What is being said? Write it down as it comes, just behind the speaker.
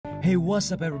Hey,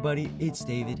 what's up, everybody? It's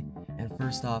David, and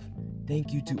first off,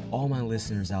 thank you to all my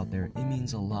listeners out there. It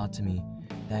means a lot to me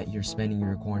that you're spending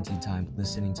your quarantine time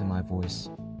listening to my voice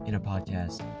in a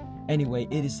podcast. Anyway,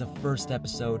 it is the first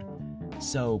episode,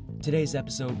 so today's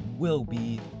episode will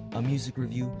be a music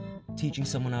review, teaching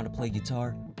someone how to play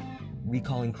guitar,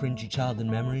 recalling cringy childhood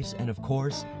memories, and of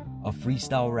course, a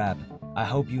freestyle rap. I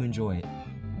hope you enjoy it.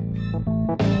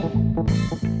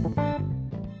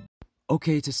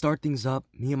 Okay, to start things up,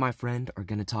 me and my friend are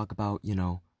gonna talk about,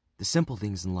 the simple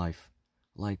things in life,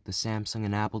 like the Samsung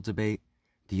and Apple debate,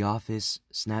 The Office,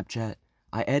 Snapchat.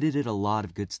 I edited a lot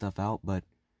of good stuff out, but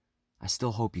I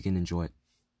still hope you can enjoy it.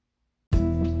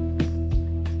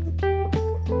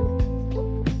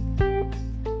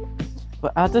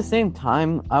 But at the same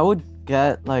time, I would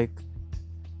get like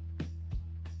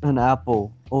an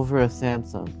Apple over a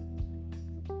Samsung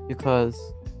because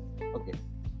Okay,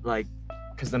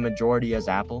 because the majority has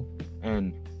Apple,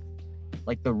 and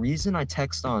the reason I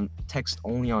text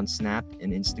only on Snap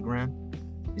and Instagram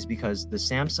is because the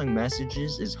Samsung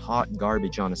messages is hot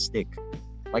garbage on a stick.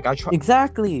 I try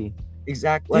exactly,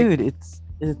 exactly. dude.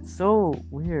 It's so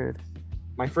weird.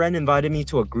 My friend invited me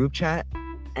to a group chat,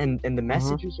 and the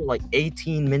messages are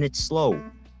 18 minutes slow.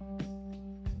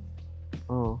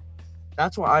 Oh,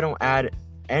 That's why I don't add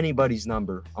anybody's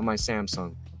number on my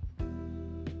Samsung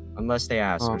unless they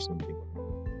ask or something.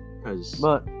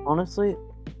 but honestly,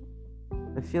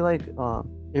 I feel like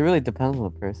it really depends on the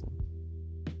person.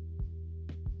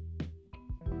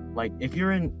 If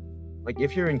you're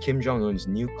in Kim Jong-un's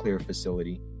nuclear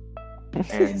facility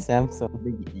and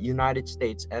Samsung. the United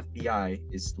States FBI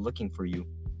is looking for you,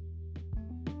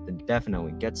 then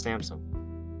definitely get Samsung.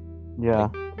 Yeah,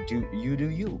 Do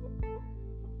you.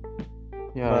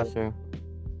 yeah, but- sure.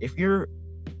 If you're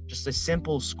just a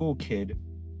simple school kid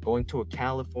going to a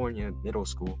California middle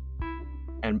school,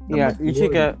 and the Yeah, you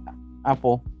should majority get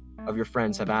Apple. of your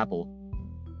friends have Apple,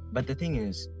 but the thing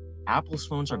is, Apple's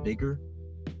phones are bigger,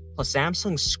 plus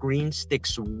Samsung's screen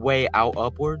sticks way out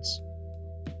upwards.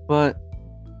 But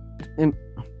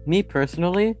me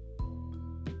personally,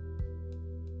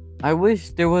 I wish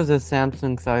there was a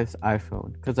Samsung-sized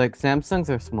iPhone, because Samsungs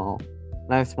are small,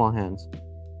 and I have small hands.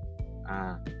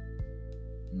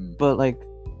 But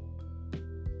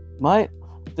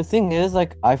the thing is,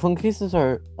 iPhone cases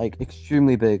are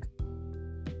extremely big.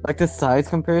 The size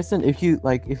comparison, if you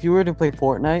were to play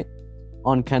Fortnite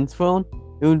on Ken's phone,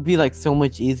 it would be so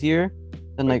much easier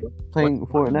than Wait, playing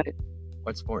what's Fortnite.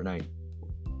 What's Fortnite?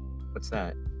 What's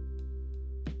that?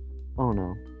 Oh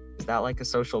no. Is that a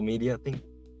social media thing?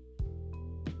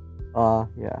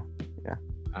 Yeah.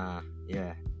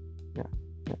 Yeah.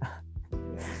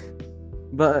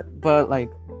 But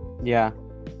yeah,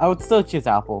 I would still choose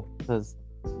Apple because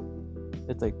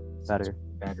it's better.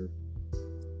 Better.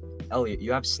 Elliot,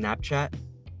 you have Snapchat?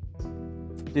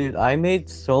 Dude, I made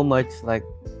so much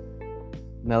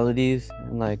melodies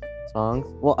and songs.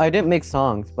 Well, I didn't make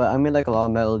songs, but I made a lot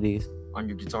of melodies. On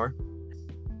your guitar?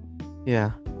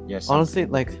 Yeah. Yes. Honestly,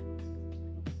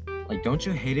 don't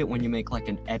you hate it when you make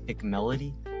an epic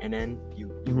melody and then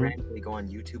you randomly go on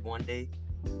YouTube one day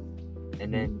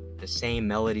and then the same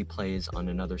melody plays on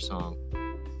another song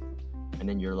and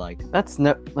then you're like, that's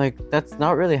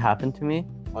not really happened to me.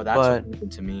 oh, that's what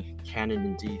happened to me. Canon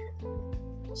indeed.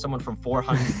 Someone from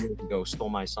 400 years ago stole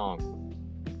my song.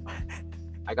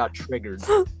 I got triggered.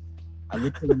 I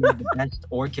literally made the best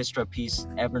orchestra piece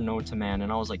ever known to man,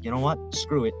 and I was like, you know what?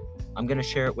 Screw it. I'm gonna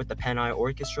share it with the Penai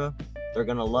Orchestra. They're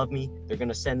gonna love me. They're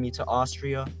gonna send me to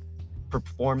Austria,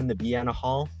 perform in the Vienna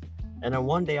Hall. And then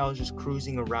one day I was just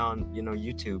cruising around,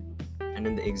 YouTube, and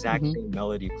then the exact same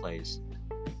melody plays.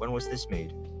 When was this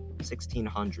made?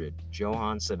 1600.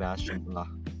 Johann Sebastian Bach.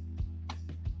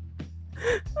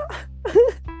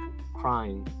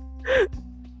 Crying.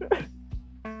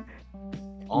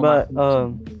 But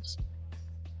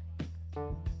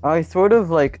I sort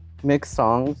of mix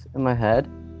songs in my head.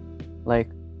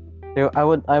 I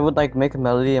would make a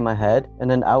melody in my head, and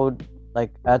then I would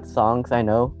add songs I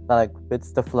know that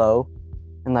fits the flow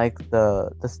and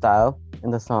the style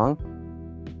in the song.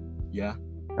 Yeah.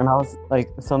 And I was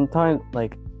sometimes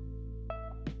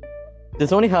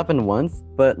this only happened once,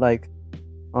 but I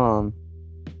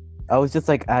was just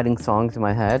adding songs in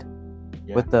my head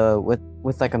with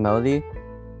a melody,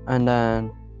 and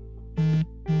then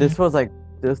this was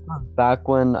back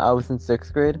when I was in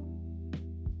 6th grade,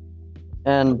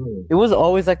 and it was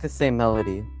always the same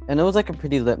melody, and it was a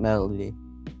pretty lit melody,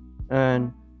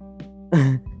 and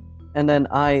and then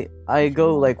I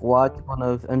go watch one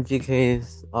of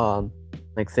MGK's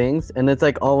things, and it's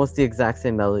almost the exact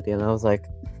same melody, and I was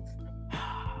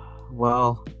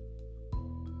well,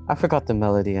 I forgot the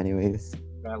melody anyways.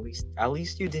 At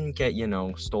least you didn't get,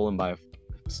 stolen by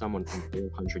someone from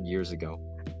 400 years ago.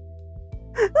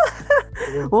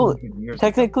 Well,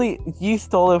 technically, you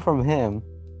stole it from him.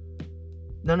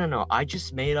 No. I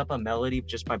just made up a melody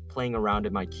just by playing around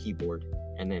in my keyboard.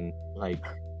 And then,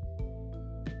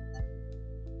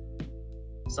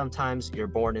 sometimes you're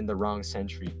born in the wrong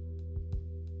century.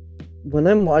 When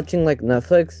I'm watching,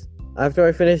 Netflix, after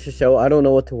I finish the show, I don't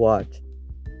know what to watch.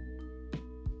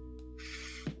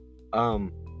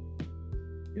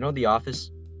 The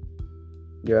Office?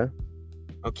 Yeah.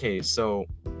 Okay, so,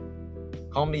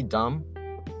 call me dumb,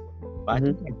 but I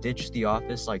think I ditched The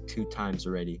Office 2 times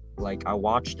already.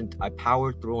 I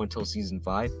powered through until season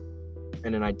 5,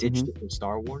 and then I ditched it for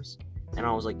Star Wars, and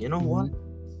I was like, you know what?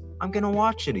 I'm gonna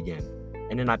watch it again.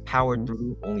 And then I powered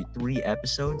through only 3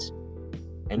 episodes,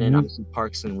 and then I see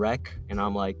Parks and Rec, and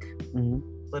I'm like,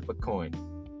 flip a coin.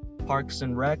 Parks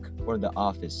and Rec or The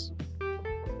Office?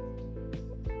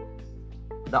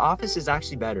 The Office is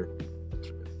actually better.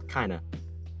 Kinda.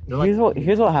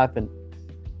 Here's what happened.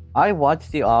 I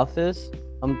watched The Office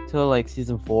until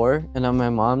season 4, and then my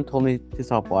mom told me to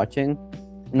stop watching,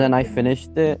 and then I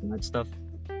finished it. That stuff.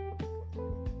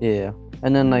 Yeah,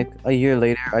 and then a year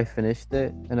later I finished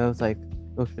it, and it was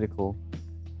pretty cool.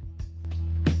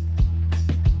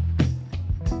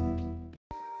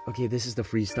 Okay, this is the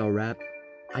freestyle rap.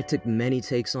 I took many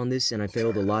takes on this and I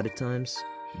failed a lot of times,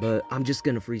 but I'm just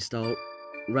gonna freestyle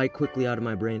right quickly out of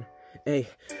my brain. Hey,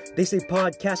 they say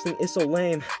podcasting is so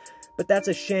lame, but that's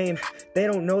a shame. They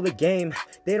don't know the game.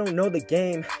 They don't know the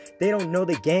game. They don't know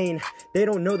the gain. They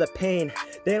don't know the pain.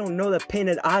 They don't know the pain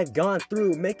that I've gone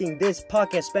through making this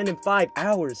podcast, spending 5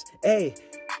 hours. Hey,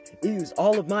 use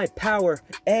all of my power.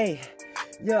 Hey,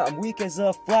 yeah, I'm weak as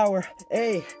a flower.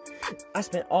 Hey, I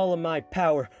spent all of my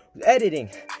power editing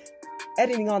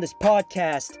on this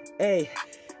podcast. Hey,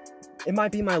 it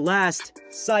might be my last.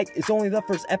 Psych, it's only the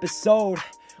first episode.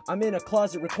 I'm in a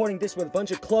closet recording this with a bunch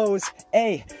of clothes.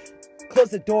 Hey, close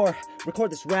the door,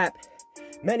 record this rap.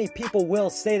 Many people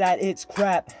will say that it's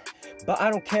crap, but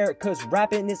I don't care, cause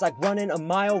rapping is like running a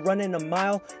mile,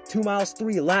 2 miles,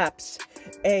 3 laps.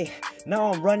 Hey,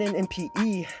 now I'm running in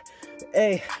PE.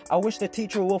 Hey, I wish the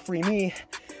teacher will free me.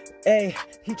 Hey,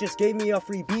 he just gave me a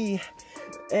freebie.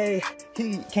 Hey,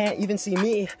 he can't even see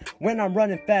me when I'm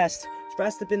running fast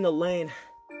up in the lane.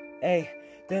 Hey,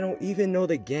 they don't even know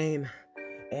the game.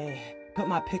 Hey, put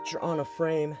my picture on a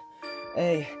frame.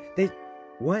 Hey,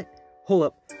 what? Hold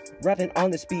up. Rapping on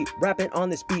this beat, rapping on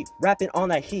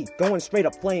that heat. Going straight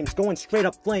up flames.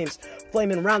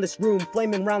 Flaming around this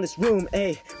room.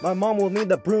 Hey, my mom will need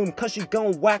the broom, cause she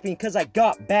gon' whack me, cause I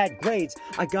got bad grades.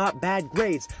 I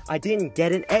didn't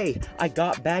get an A. I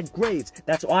got bad grades.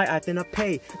 That's why I finna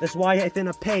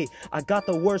pay. I got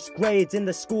the worst grades in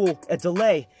the school. A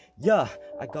delay. Yeah,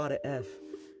 I got an F.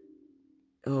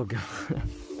 Oh, God.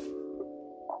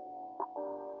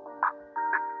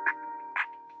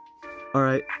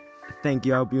 Alright, thank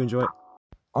you, I hope you enjoy it.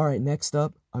 Alright, next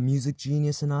up, a music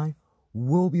genius and I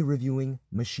will be reviewing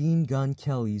Machine Gun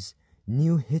Kelly's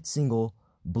new hit single,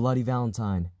 Bloody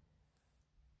Valentine.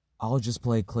 I'll just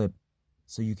play a clip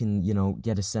so you can,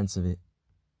 get a sense of it.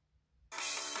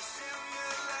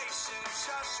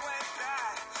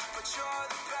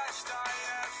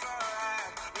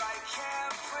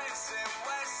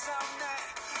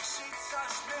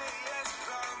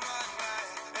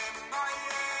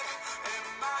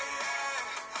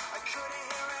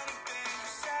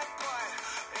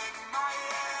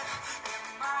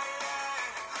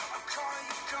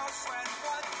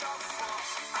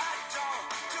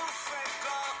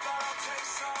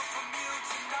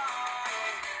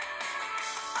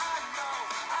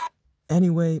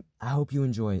 Anyway, I hope you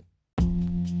enjoy it.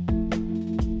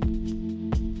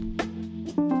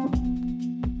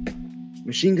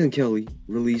 Machine Gun Kelly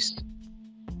released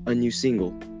a new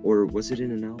single, or was it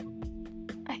in an album?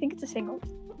 I think it's a single.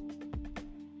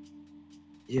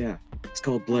 Yeah, it's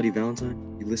called Bloody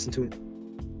Valentine. You listen to it?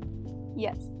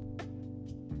 Yes.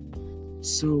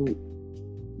 So,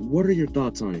 what are your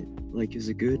thoughts on it? Is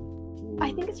it good? Or...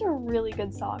 I think it's a really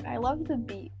good song. I love the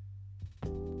beat.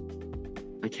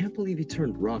 I can't believe he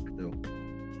turned rock, though.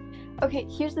 Okay,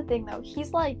 here's the thing, though.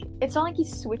 He's it's not like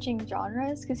he's switching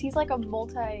genres, because he's a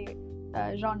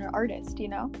multi-genre artist,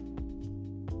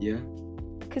 Yeah.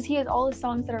 Because he has all his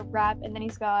songs that are rap, and then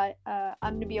he's got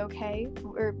I'm Gonna Be Okay,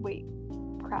 or wait,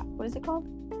 crap, what is it called?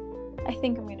 I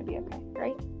Think I'm Gonna Be Okay,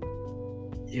 right?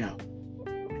 Yeah.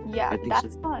 Yeah,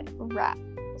 that's not rap.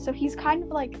 So he's kind of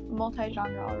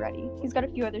multi-genre already. He's got a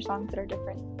few other songs that are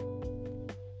different.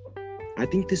 I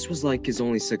think this was his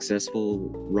only successful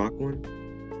rock one.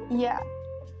 Yeah.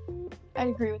 I'd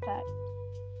agree with that.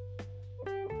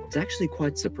 It's actually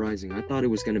quite surprising. I thought it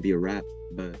was gonna be a rap,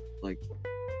 but like,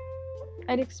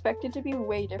 I'd expect it to be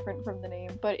way different from the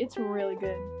name, but it's really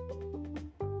good.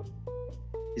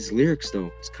 his lyrics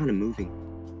though, it's kind of moving.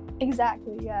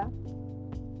 Exactly, yeah.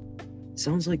 It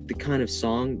sounds like the kind of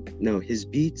song. No, his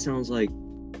beat sounds like,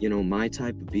 my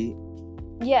type of beat.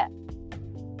 Yeah.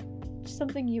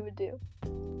 Something you would do.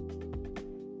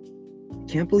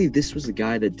 Can't believe this was the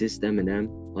guy that dissed Eminem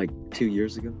like 2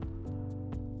 years ago.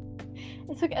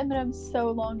 It took Eminem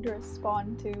so long to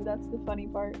respond to. That's the funny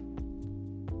part.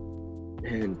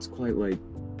 And it's quite like,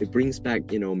 it brings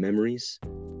back, memories.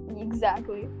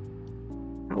 Exactly.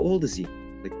 How old is he?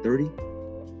 Like 30?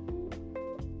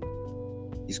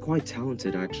 He's quite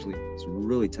talented, actually. He's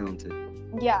really talented.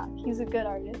 Yeah, he's a good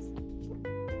artist.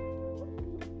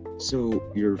 So,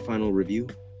 your final review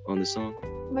on the song?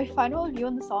 My final review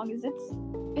on the song is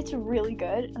it's really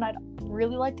good, and I'd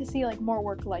really like to see like more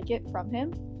work like it from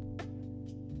him.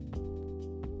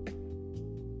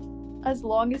 As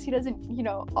long as he doesn't,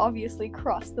 obviously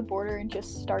cross the border and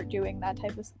just start doing that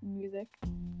type of music.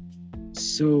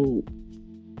 So,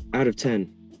 out of 10,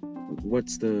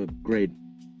 what's the grade?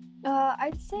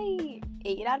 I'd say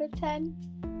 8 out of 10.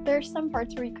 There's some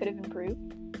parts where he could have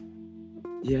improved.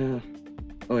 Yeah.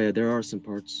 Oh yeah, there are some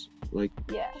parts like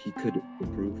Yeah. he could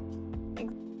improve.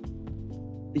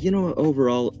 But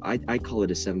overall, I call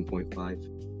it a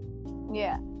 7.5.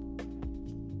 Yeah.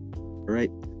 All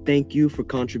right. Thank you for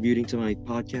contributing to my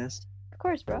podcast, Of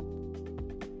course, bro.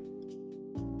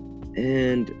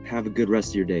 and have a good rest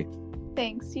of your day.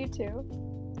 Thanks, you too.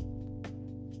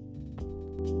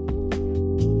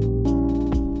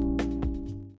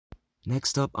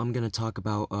 Next up, I'm gonna talk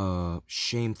about a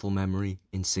shameful memory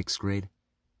in 6th grade.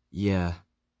 Yeah,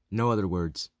 no other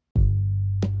words.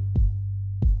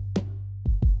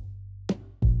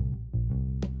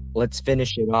 Let's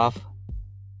finish it off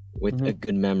with a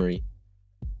good memory.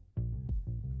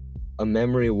 A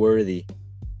memory worthy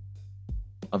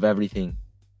of everything.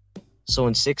 So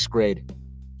in 6th grade,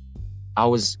 I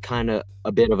was kind of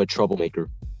a bit of a troublemaker.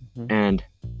 And,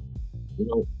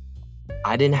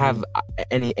 I didn't have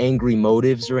any angry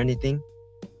motives or anything.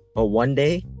 But one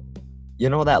day,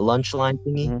 that lunch line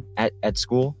thingy at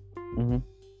school? Mm-hmm.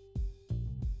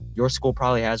 Your school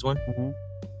probably has one. Mm-hmm.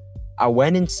 I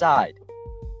went inside.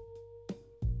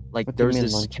 Like, What do you there's mean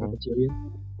this lunch line? cafeteria.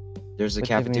 There's a What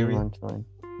do you mean cafeteria. lunch line?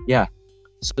 Yeah.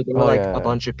 So there were Oh, like yeah, a yeah.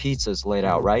 bunch of pizzas laid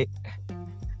out, right?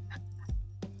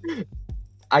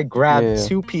 I grabbed Yeah.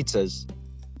 2 pizzas.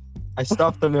 I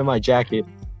stuffed them in my jacket.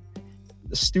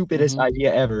 The stupidest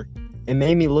idea ever. It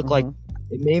made me look like,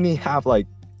 it made me have like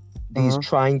these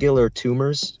triangular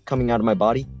tumors coming out of my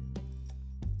body.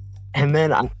 And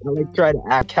then I like tried to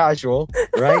act casual,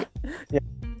 right? Yeah.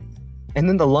 And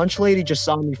then the lunch lady just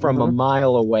saw me from a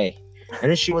mile away. And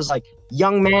then she was like,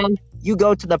 "Young man, you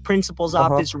go to the principal's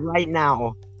office right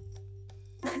now."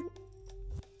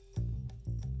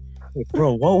 Like,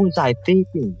 bro, what was I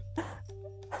thinking?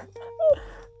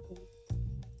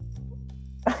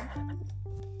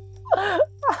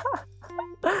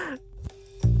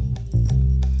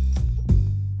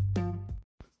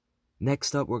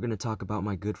 Next up, we're gonna talk about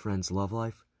my good friend's love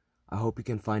life. I hope you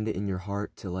can find it in your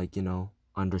heart to,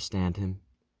 understand him.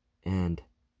 And,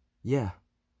 yeah.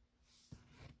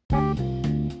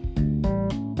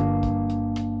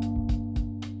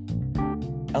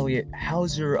 Elliot,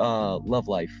 how's your love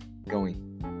life going?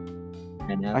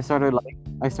 And now? I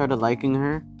started liking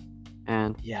her,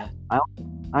 and Yeah.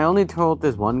 I only told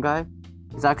this one guy.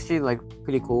 He's actually like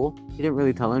pretty cool. He didn't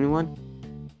really tell anyone,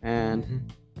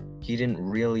 and He didn't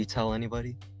really tell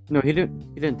anybody? no, he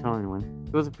didn't tell anyone.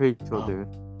 He was a pretty chill dude.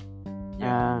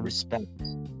 Yeah, And respect.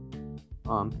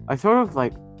 I sort of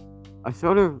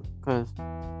because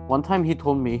one time he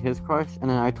told me his crush, and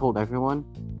then I told everyone,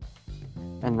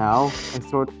 and now I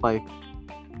sort of like,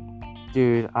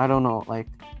 dude, I don't know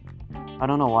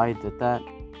why I did that.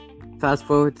 Fast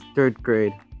forward to 3rd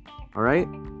grade, all right?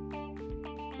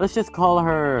 Let's just call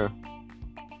her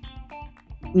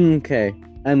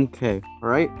MK, all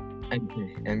right?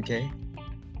 MK?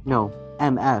 No,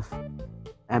 MF.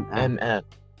 MF.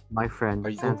 My friend. Are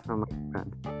you- Stands for my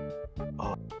friend.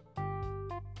 Oh.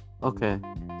 Okay,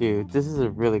 dude, this is a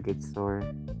really good story.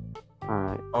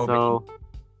 Alright, Oh, so...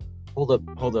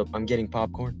 Hold up. I'm getting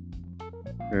popcorn.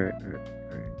 Alright.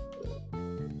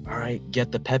 Alright,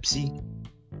 get the Pepsi.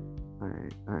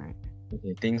 Alright.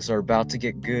 Okay, things are about to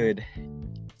get good.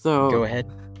 So, Go ahead.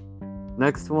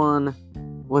 next one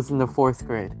was in the 4th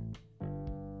grade.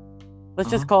 Let's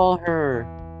just Uh-huh. call her...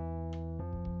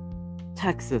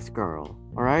 Texas girl,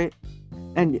 alright?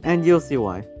 And you'll see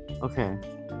why. Okay,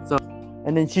 so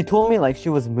And then she told me like she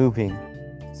was moving.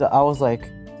 So I was like,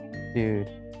 dude,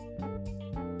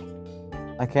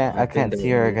 I can't see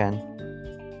her again.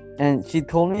 And she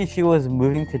told me she was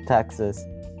moving to Texas.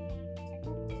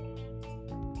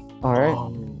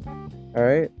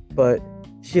 Alright, but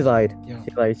she lied. Yeah.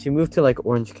 She lied. She moved to like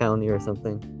Orange County or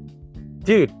something.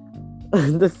 Dude,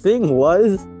 the thing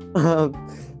was,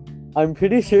 I'm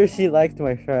pretty sure she liked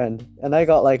my friend, and I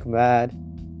got like mad.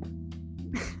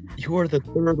 You were the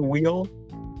third wheel?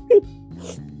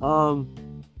 Well,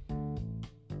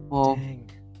 Dang.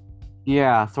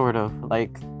 yeah, sort of.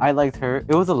 Like, I liked her.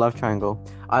 It was a love triangle.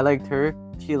 I liked her.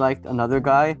 She liked another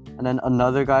guy, and then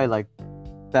another guy like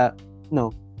that.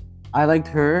 No, I liked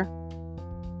her.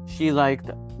 She liked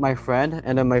my friend,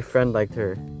 and then my friend liked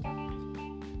her.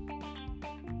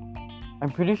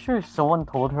 I'm pretty sure someone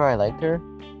told her I liked her,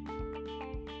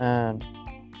 and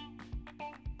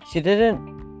she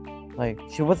didn't, like,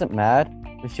 she wasn't mad,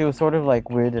 but she was sort of, like,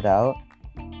 weirded out.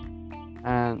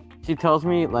 And she tells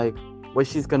me, like, what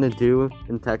she's gonna do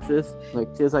in Texas. Like,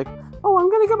 she's like, oh, I'm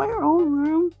gonna get my own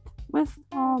room with,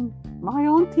 my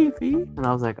own TV. And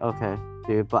I was like, okay,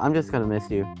 dude, but I'm just gonna miss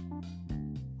you.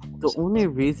 The only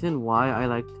reason why I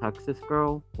liked Texas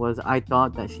Girl was I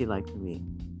thought that she liked me.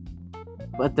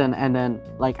 But then,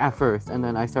 like, at first, and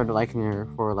then I started liking her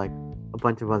for, like, a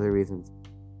bunch of other reasons.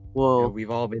 Well, Yeah,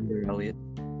 we've all been there, Elliot.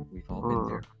 We've all been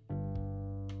there.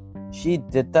 she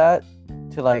did that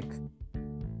to, like,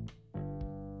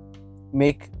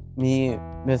 make me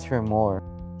miss her more.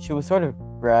 She was sort of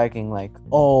bragging, like,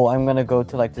 oh, I'm gonna go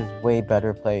to, like, this way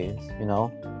better place, you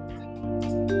know?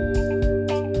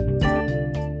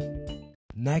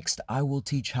 Next, I will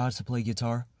teach how to play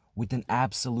guitar with an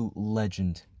absolute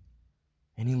legend.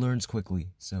 And he learns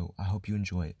quickly, so I hope you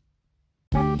enjoy it.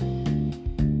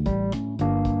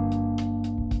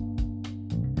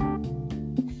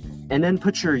 And then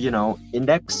put your,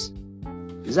 index.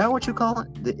 Is that what you call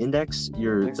it? The index?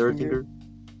 Your Index third finger? finger?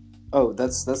 Oh,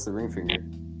 that's the ring finger.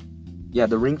 Yeah,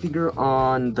 the ring finger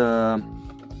on the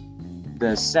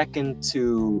second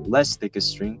to less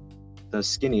thickest string, the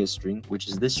skinniest string, which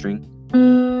is this string.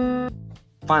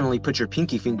 Finally, put your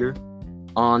pinky finger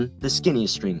on the skinniest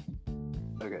string.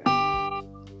 Okay.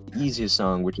 The easiest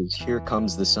song, which is Here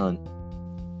Comes the Sun.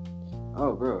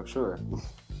 Oh, bro, sure.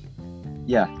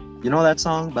 Yeah, you know that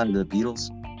song by the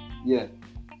Beatles? Yeah.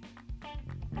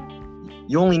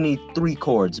 You only need 3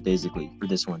 chords, basically, for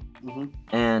this one. Mm-hmm.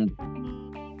 And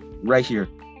right here,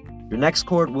 your next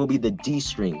chord will be the D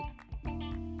string.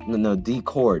 No, D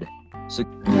chord. So,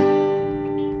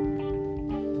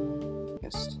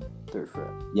 Yes. 3rd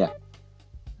fret. yeah.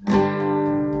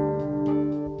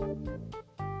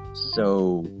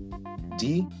 So,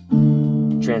 D,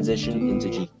 transition into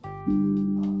G.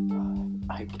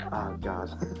 Oh, God.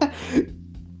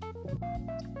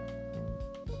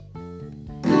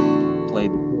 Play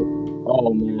the,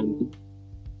 oh man,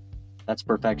 that's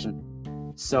perfection.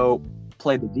 So,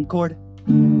 play the D chord,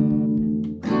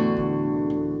 and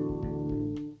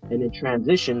then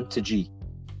transition to G.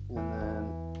 And then...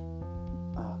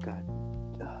 Oh, God.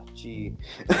 G.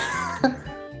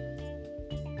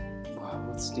 Wow,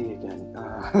 what's D again?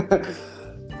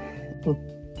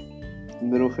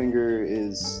 Middle finger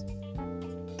is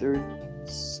 3rd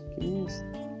skinniest?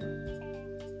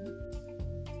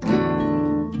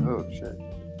 Oh, shit.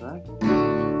 That?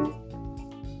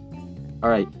 All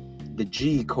right, the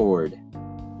G chord.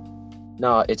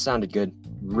 No, it sounded good,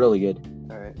 really good.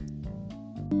 Alright.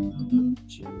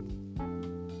 G.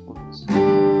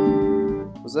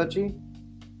 Was that G?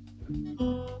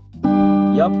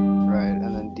 Yup, Right,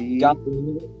 and then D. got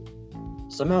the.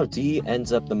 Somehow D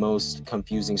ends up the most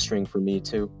confusing string for me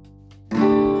too. Did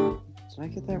I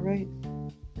get that right?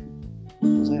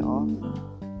 Was I off?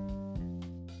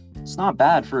 It's not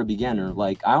bad for a beginner.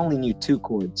 Like, I only knew 2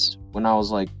 chords when I was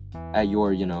like at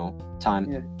your, time.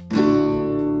 Yeah.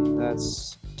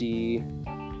 That's D.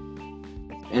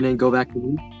 And then go back to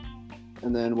D.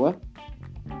 And then what?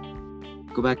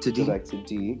 Go back to D. Go back to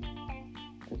D.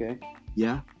 Okay.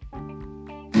 Yeah.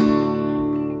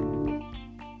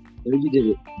 There you did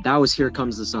it. That was Here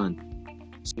Comes the Sun.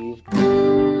 C.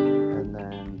 And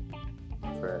then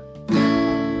fret.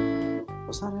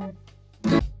 Was that it?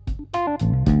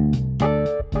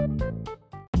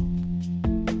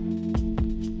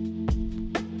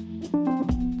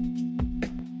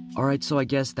 Alright, so I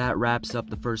guess that wraps up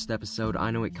the first episode.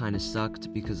 I know it kind of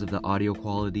sucked because of the audio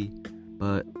quality,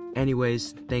 but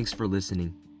anyways, thanks for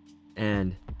listening.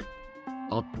 And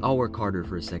I'll work harder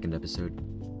for a second episode.